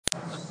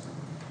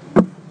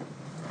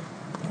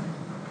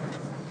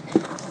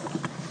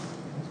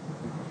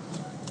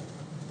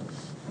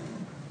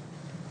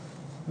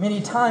Many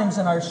times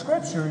in our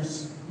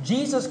scriptures,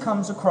 Jesus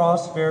comes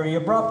across very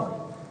abruptly.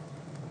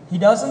 He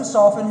doesn't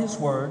soften his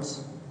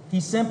words.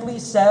 He simply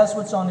says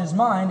what's on his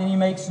mind, and he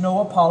makes no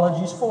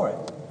apologies for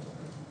it.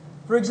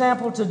 For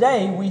example,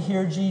 today we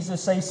hear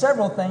Jesus say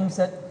several things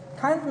that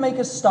kind of make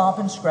us stop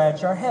and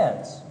scratch our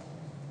heads.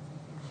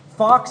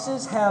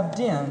 Foxes have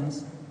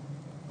dens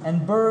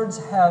and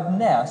birds have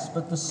nests,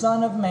 but the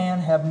Son of Man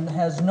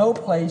has no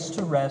place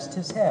to rest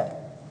his head.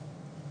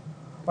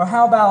 Or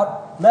how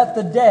about, let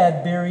the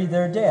dead bury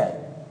their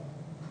dead?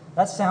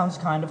 That sounds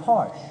kind of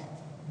harsh.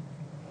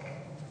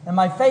 And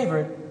my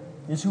favorite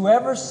is,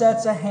 whoever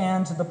sets a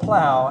hand to the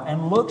plow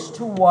and looks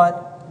to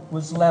what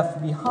was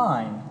left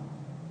behind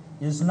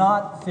is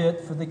not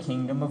fit for the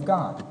kingdom of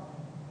God.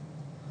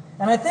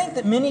 And I think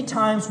that many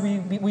times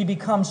we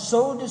become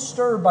so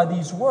disturbed by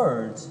these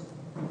words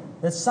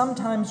that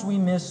sometimes we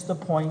miss the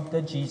point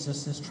that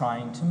Jesus is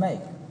trying to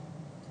make.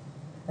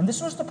 And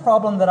this was the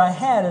problem that I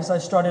had as I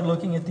started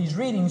looking at these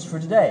readings for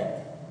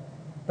today.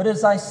 But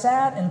as I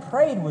sat and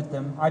prayed with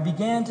them, I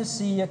began to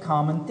see a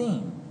common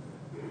theme.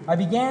 I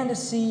began to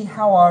see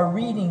how our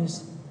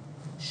readings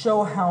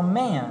show how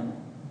man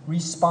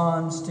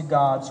responds to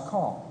God's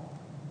call.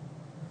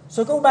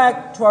 So go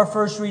back to our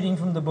first reading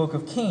from the book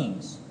of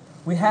Kings.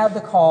 We have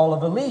the call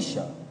of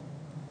Elisha.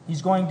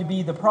 He's going to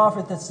be the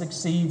prophet that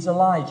succeeds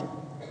Elijah.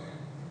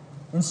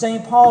 In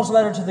St. Paul's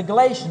letter to the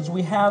Galatians,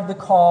 we have the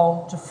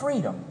call to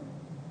freedom,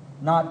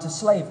 not to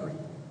slavery.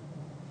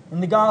 In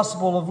the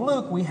Gospel of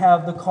Luke, we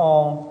have the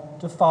call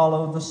to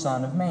follow the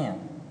Son of Man.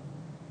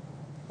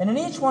 And in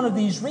each one of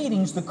these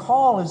readings, the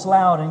call is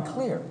loud and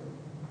clear.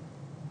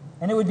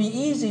 And it would be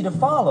easy to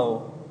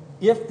follow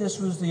if this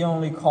was the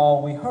only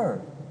call we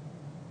heard.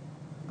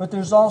 But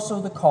there's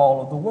also the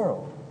call of the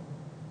world.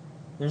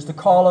 There's the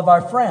call of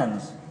our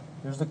friends.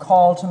 There's the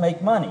call to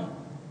make money.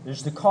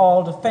 There's the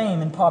call to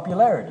fame and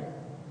popularity.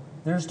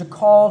 There's the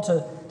call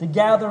to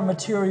gather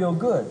material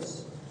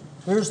goods.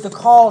 There's the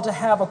call to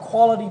have a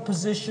quality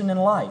position in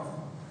life.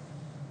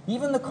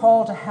 Even the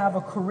call to have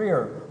a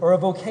career or a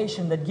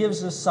vocation that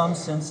gives us some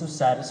sense of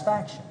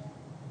satisfaction.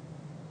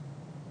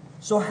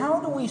 So how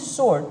do we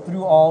sort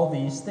through all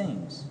these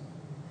things?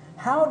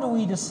 How do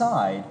we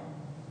decide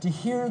to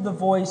hear the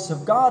voice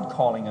of God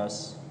calling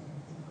us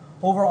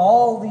over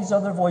all these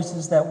other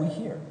voices that we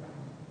hear?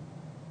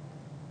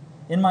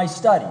 In my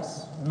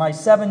studies, in my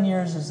 7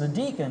 years as a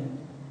deacon,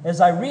 as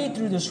I read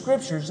through the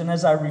Scriptures and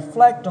as I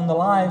reflect on the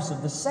lives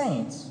of the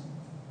saints,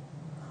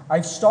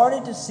 I've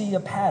started to see a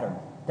pattern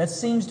that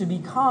seems to be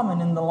common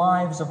in the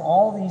lives of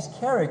all these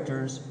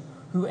characters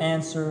who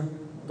answer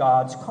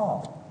God's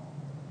call.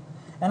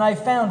 And I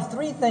found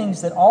 3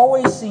 things that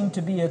always seem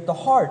to be at the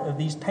heart of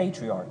these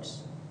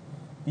patriarchs,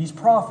 these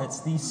prophets,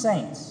 these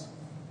saints: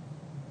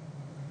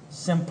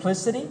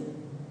 simplicity,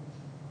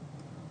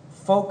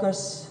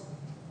 focus,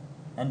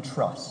 and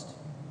trust.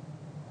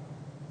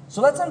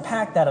 So let's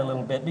unpack that a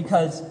little bit,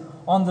 because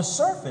on the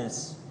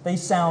surface, they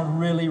sound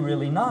really,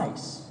 really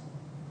nice.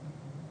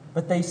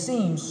 But they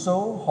seem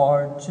so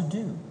hard to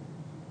do.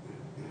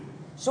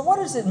 So what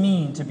does it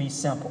mean to be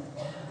simple?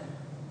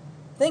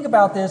 Think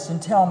about this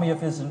and tell me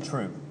if it isn't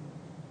true.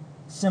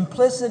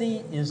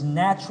 Simplicity is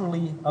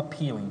naturally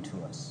appealing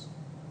to us.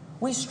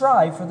 We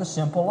strive for the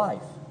simple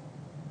life.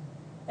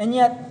 And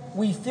yet,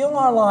 we fill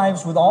our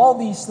lives with all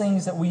these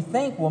things that we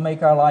think will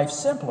make our life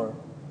simpler,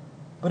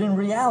 but in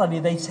reality,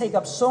 they take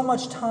up so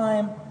much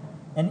time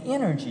and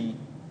energy,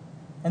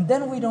 and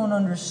then we don't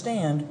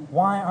understand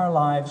why our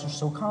lives are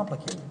so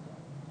complicated.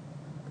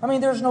 I mean,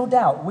 there's no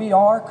doubt we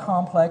are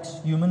complex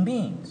human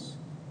beings.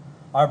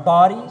 Our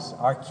bodies,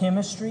 our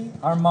chemistry,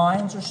 our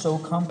minds are so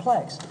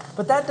complex.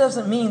 But that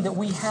doesn't mean that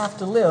we have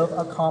to live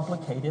a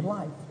complicated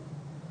life.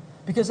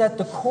 Because at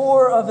the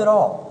core of it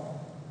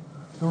all,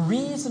 the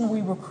reason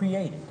we were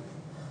created,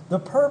 the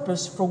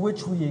purpose for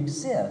which we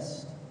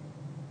exist,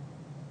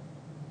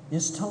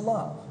 is to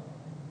love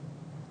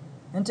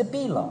and to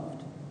be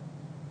loved.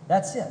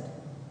 That's it.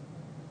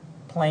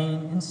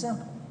 Plain and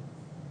simple.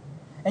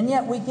 And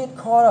yet we get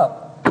caught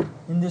up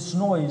in this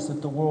noise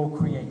that the world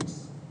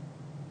creates,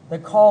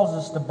 that calls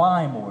us to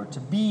buy more, to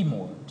be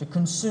more, to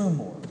consume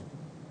more.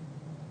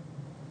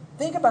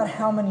 Think about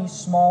how many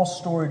small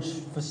storage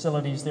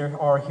facilities there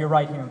are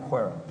right here in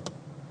Cuero.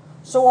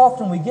 So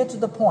often we get to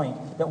the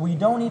point that we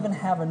don't even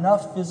have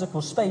enough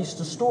physical space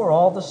to store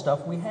all the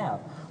stuff we have.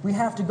 We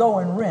have to go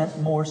and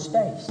rent more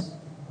space.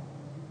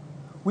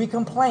 We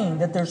complain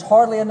that there's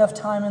hardly enough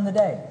time in the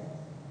day.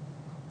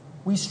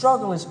 We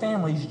struggle as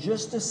families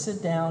just to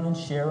sit down and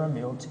share a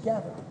meal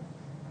together.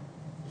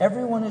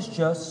 Everyone is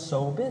just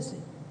so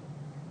busy.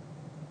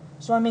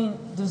 So,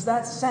 does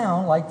that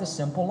sound like the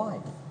simple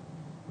life?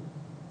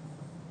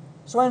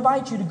 So I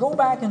invite you to go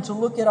back and to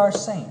look at our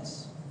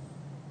saints,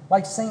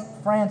 like St.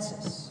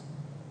 Francis,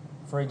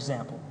 for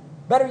example.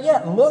 Better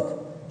yet,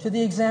 look to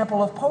the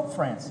example of Pope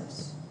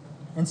Francis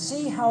and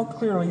see how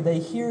clearly they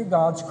hear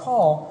God's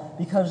call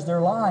because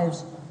their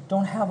lives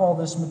don't have all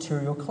this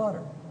material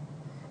clutter.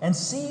 And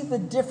see the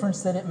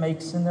difference that it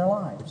makes in their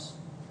lives.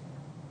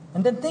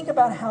 And then think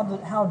about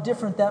how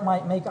different that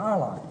might make our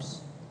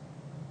lives.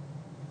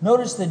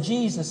 Notice that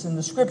Jesus in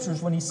the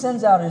Scriptures, when he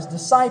sends out his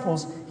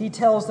disciples, he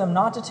tells them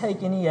not to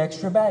take any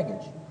extra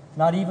baggage,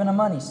 not even a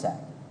money sack.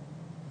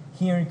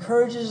 He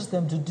encourages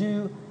them to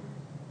do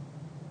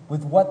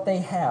with what they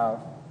have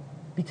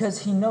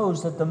because he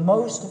knows that the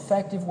most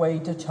effective way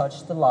to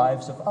touch the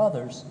lives of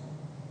others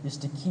is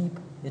to keep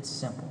it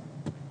simple.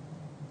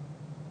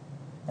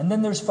 And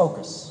then there's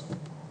focus.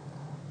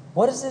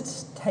 What does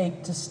it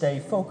take to stay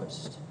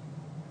focused?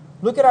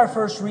 Look at our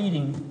first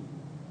reading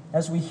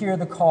as we hear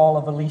the call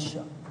of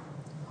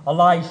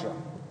Elijah.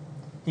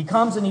 He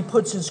comes and he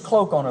puts his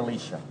cloak on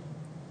Elisha.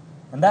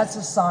 And that's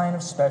a sign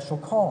of special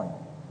calling.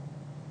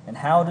 And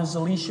how does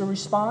Elisha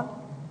respond?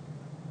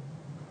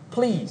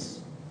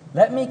 Please,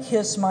 let me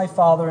kiss my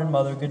father and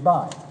mother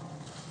goodbye.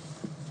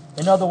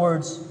 In other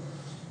words,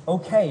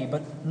 okay,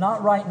 but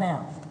not right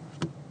now.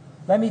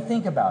 Let me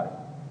think about it.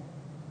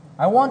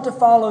 I want to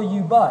follow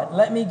you, but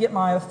let me get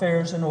my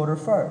affairs in order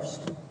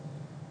first.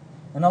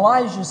 And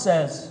Elijah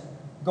says,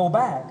 go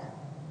back.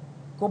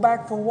 Go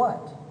back for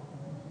what?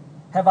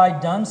 Have I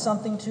done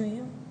something to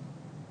you?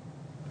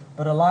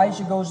 But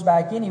Elijah goes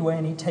back anyway,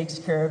 and he takes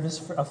care of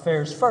his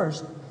affairs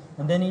first,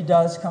 and then he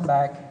does come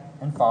back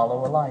and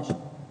follow Elijah.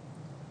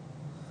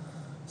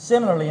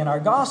 Similarly, in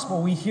our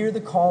gospel, we hear the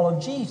call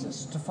of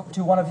Jesus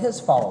to one of his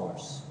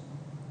followers.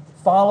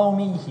 Follow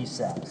me, he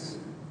says.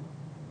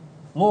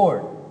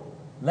 Lord,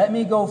 let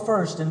me go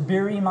first and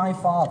bury my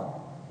father.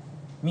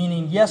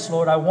 Meaning, yes,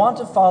 Lord, I want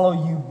to follow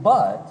you,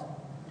 but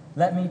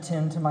let me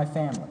tend to my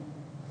family.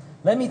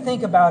 Let me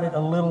think about it a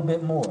little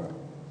bit more.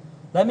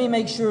 Let me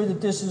make sure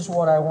that this is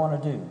what I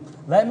want to do.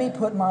 Let me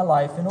put my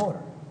life in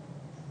order.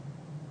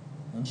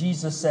 And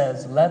Jesus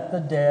says, let the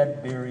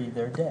dead bury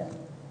their dead.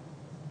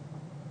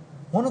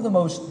 One of the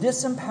most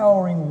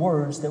disempowering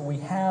words that we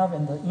have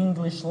in the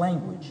English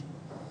language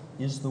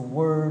is the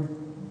word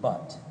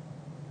but.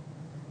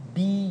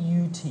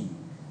 B-U-T.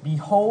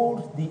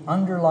 Behold the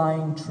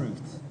underlying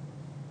truth.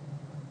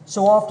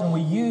 So often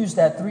we use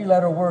that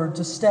three-letter word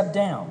to step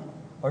down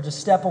or to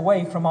step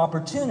away from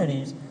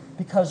opportunities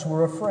because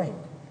we're afraid,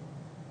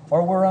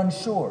 or we're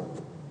unsure,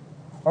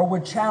 or we're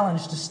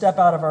challenged to step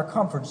out of our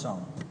comfort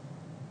zone.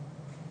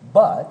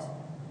 But,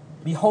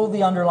 behold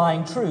the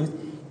underlying truth.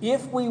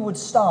 If we would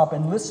stop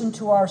and listen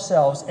to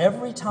ourselves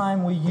every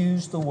time we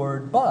use the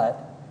word but,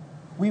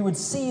 we would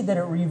see that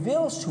it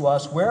reveals to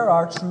us where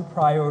our true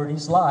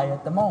priorities lie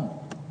at the moment.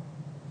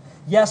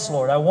 Yes,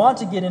 Lord, I want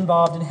to get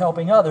involved in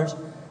helping others,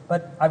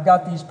 but I've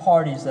got these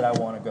parties that I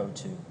want to go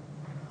to.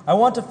 I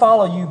want to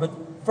follow you, but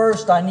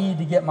first I need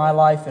to get my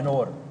life in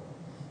order.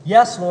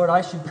 Yes, Lord,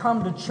 I should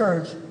come to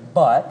church,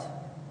 but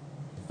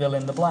fill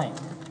in the blank.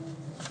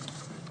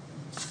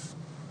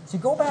 So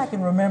go back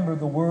and remember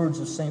the words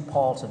of St.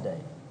 Paul today.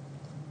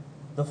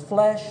 The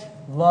flesh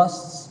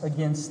lusts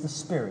against the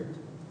spirit.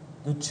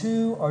 The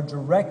two are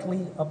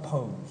directly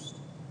opposed.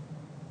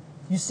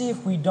 You see,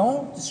 if we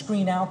don't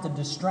screen out the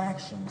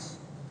distractions,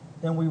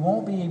 then we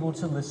won't be able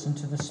to listen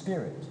to the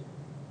Spirit.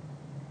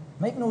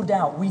 Make no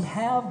doubt, we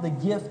have the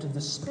gift of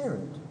the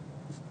Spirit,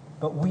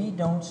 but we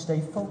don't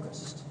stay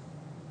focused.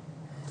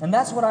 And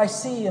that's what I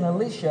see in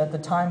Elisha at the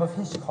time of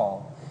his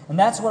call. And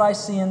that's what I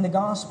see in the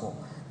gospel.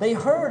 They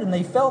heard and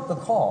they felt the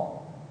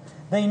call.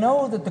 They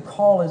know that the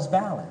call is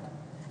valid.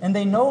 And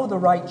they know the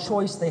right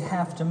choice they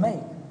have to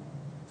make.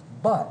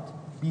 But,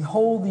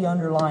 behold the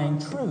underlying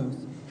truth,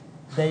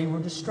 they were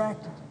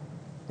distracted.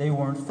 They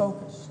weren't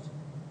focused.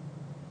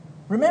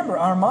 Remember,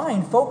 our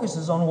mind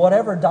focuses on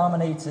whatever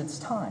dominates its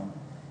time.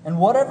 And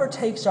whatever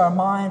takes our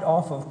mind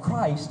off of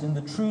Christ and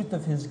the truth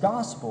of his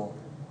gospel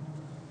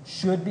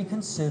should be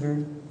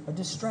considered a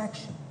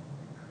distraction.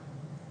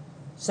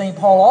 St.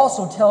 Paul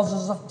also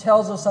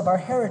tells us of our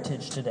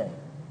heritage today.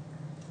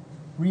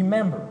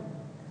 Remember,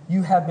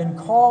 you have been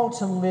called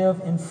to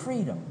live in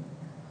freedom,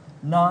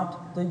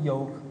 not the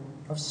yoke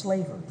of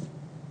slavery.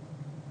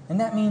 And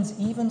that means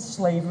even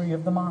slavery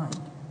of the mind.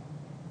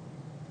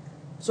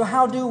 So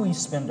how do we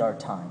spend our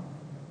time?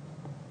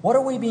 What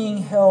are we being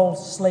held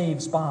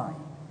slaves by?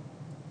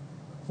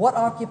 What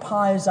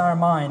occupies our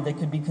mind that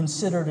could be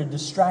considered a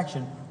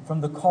distraction from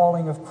the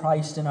calling of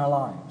Christ in our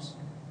lives?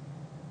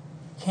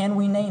 Can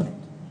we name it?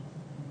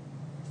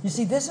 You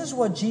see, this is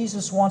what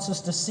Jesus wants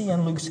us to see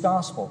in Luke's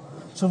gospel.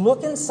 To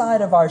look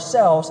inside of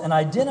ourselves and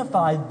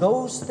identify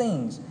those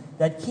things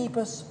that keep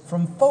us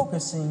from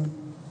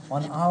focusing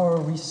on our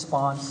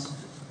response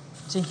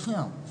to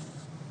Him.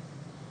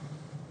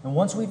 And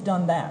once we've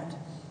done that,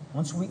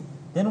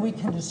 then we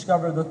can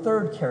discover the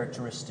third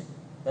characteristic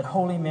that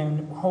holy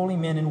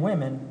men and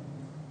women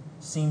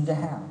seem to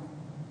have.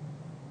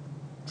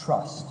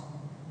 Trust.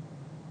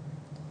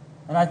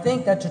 And I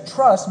think that to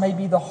trust may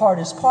be the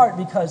hardest part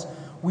because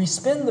we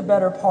spend the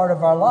better part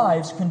of our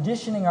lives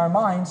conditioning our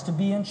minds to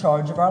be in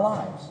charge of our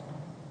lives.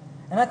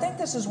 And I think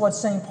this is what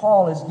St.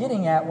 Paul is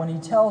getting at when he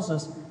tells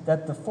us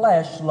that the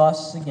flesh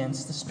lusts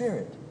against the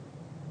spirit.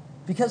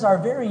 Because our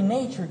very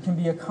nature can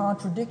be a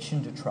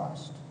contradiction to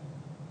trust.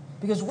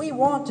 Because we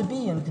want to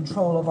be in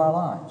control of our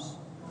lives.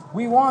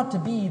 We want to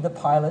be the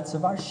pilots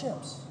of our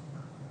ships.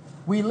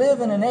 We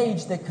live in an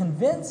age that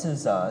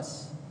convinces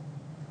us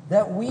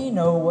that we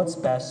know what's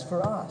best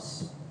for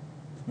us.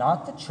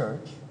 Not the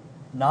church,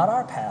 not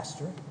our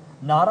pastor,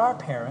 not our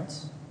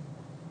parents,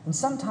 and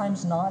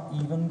sometimes not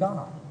even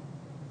God.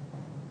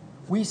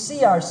 We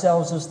see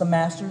ourselves as the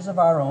masters of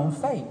our own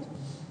fate.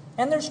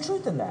 And there's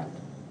truth in that,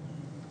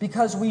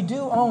 because we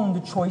do own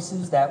the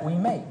choices that we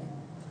make,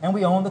 and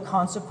we own the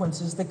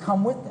consequences that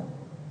come with them.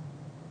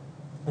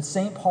 But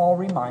St. Paul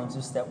reminds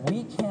us that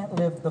we can't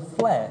live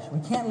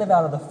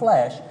out of the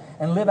flesh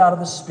and live out of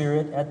the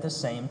Spirit at the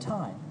same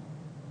time.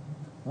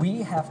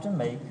 We have to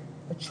make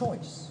a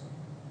choice.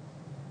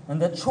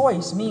 And that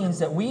choice means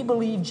that we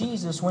believe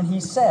Jesus when he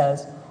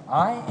says,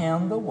 I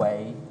am the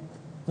way,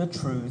 the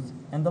truth,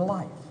 and the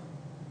life.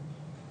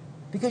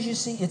 Because you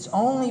see, it's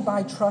only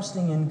by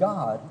trusting in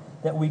God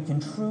that we can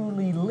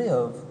truly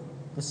live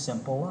the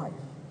simple life.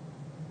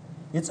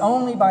 It's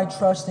only by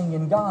trusting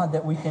in God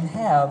that we can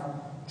have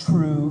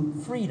true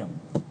freedom.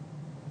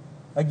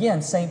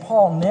 Again, St.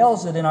 Paul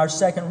nails it in our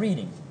second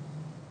reading.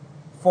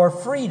 For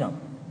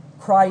freedom,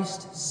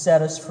 Christ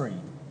set us free.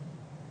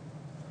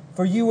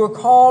 For you were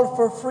called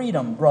for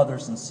freedom,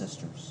 brothers and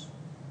sisters.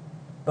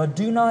 But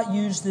do not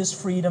use this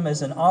freedom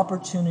as an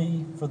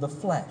opportunity for the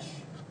flesh.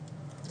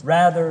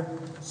 Rather,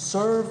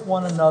 serve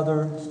one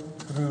another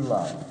through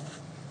love.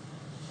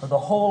 For the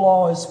whole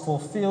law is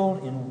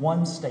fulfilled in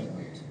one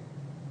statement,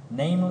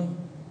 namely,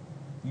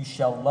 you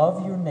shall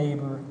love your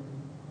neighbor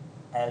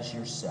as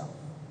yourself.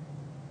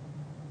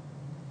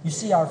 You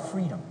see, our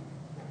freedom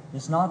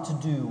is not to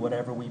do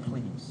whatever we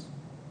please.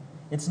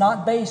 It's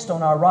not based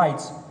on our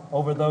rights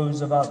over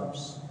those of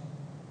others.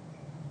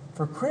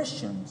 For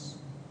Christians,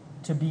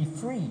 to be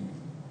free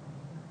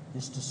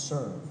is to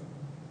serve.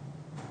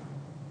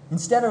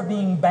 Instead of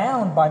being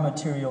bound by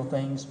material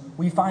things,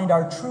 we find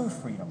our true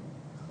freedom.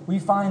 We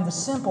find the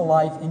simple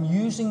life in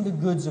using the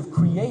goods of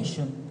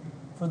creation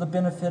for the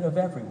benefit of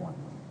everyone.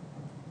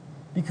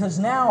 Because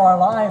now our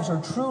lives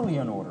are truly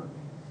in order,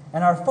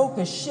 and our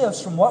focus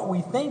shifts from what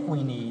we think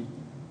we need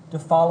to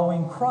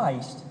following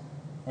Christ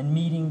and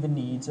meeting the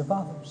needs of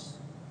others.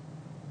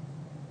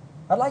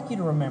 I'd like you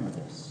to remember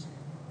this.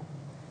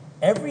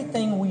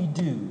 Everything we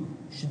do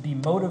should be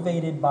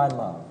motivated by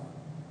love,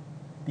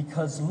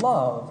 because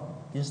love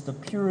is the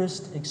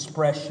purest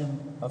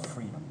expression of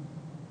freedom.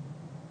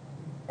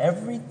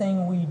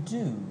 Everything we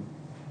do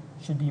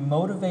should be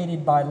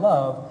motivated by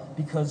love,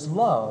 because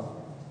love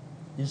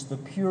is the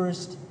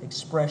purest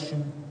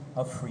expression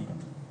of freedom.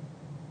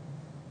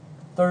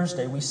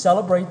 Thursday, we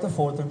celebrate the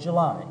 4th of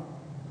July.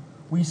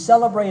 We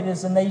celebrate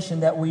as a nation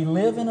that we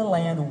live in a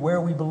land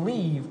where we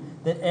believe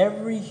that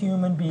every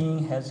human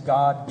being has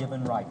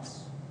God-given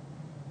rights.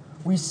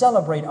 We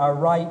celebrate our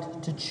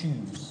right to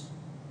choose.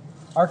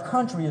 Our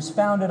country is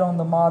founded on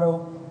the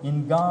motto,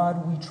 "In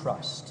God we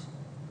trust,"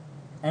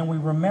 and we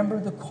remember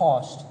the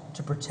cost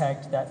to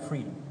protect that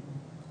freedom.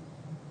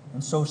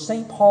 And so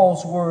St.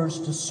 Paul's words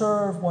to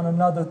serve one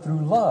another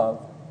through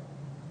love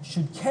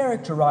should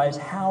characterize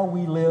how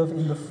we live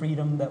in the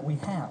freedom that we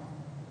have.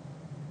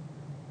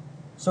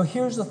 So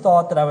here's the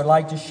thought that I would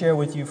like to share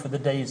with you for the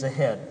days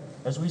ahead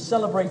as we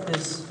celebrate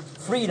this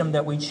freedom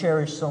that we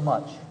cherish so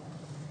much.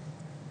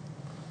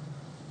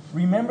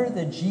 Remember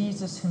that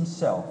Jesus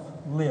himself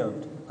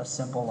lived a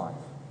simple life.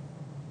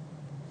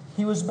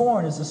 He was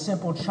born as a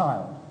simple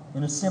child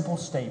in a simple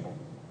stable.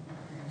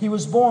 He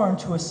was born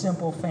to a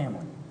simple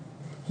family.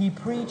 He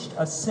preached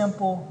a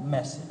simple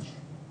message: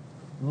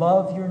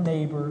 love your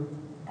neighbor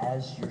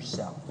as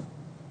yourself.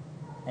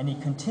 And he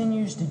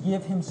continues to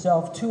give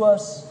himself to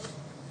us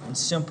in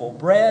simple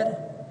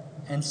bread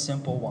and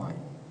simple wine.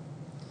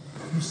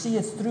 You see,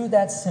 it's through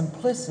that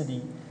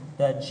simplicity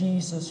that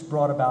Jesus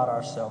brought about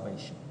our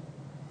salvation.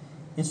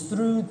 It's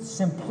through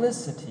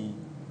simplicity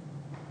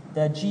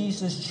that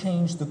Jesus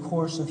changed the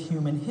course of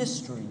human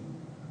history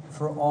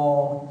for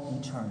all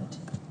eternity.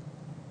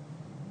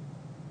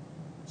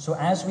 So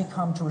as we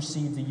come to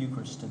receive the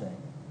Eucharist today,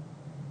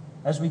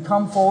 as we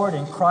come forward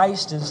and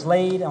Christ is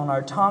laid on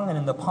our tongue and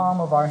in the palm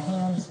of our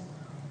hands,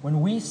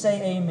 when we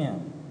say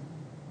amen,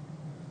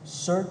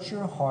 search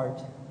your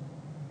heart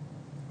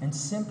and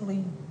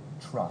simply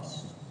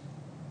trust.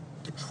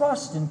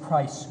 Trust in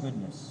Christ's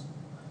goodness.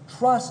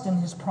 Trust in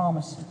his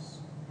promises.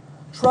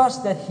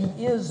 Trust that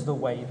he is the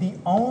way, the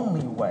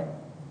only way,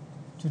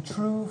 to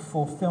true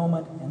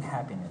fulfillment and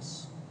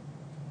happiness.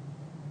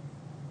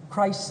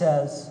 Christ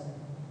says,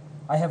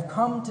 I have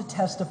come to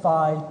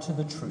testify to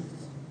the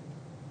truth,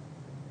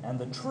 and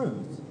the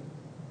truth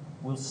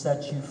will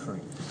set you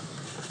free.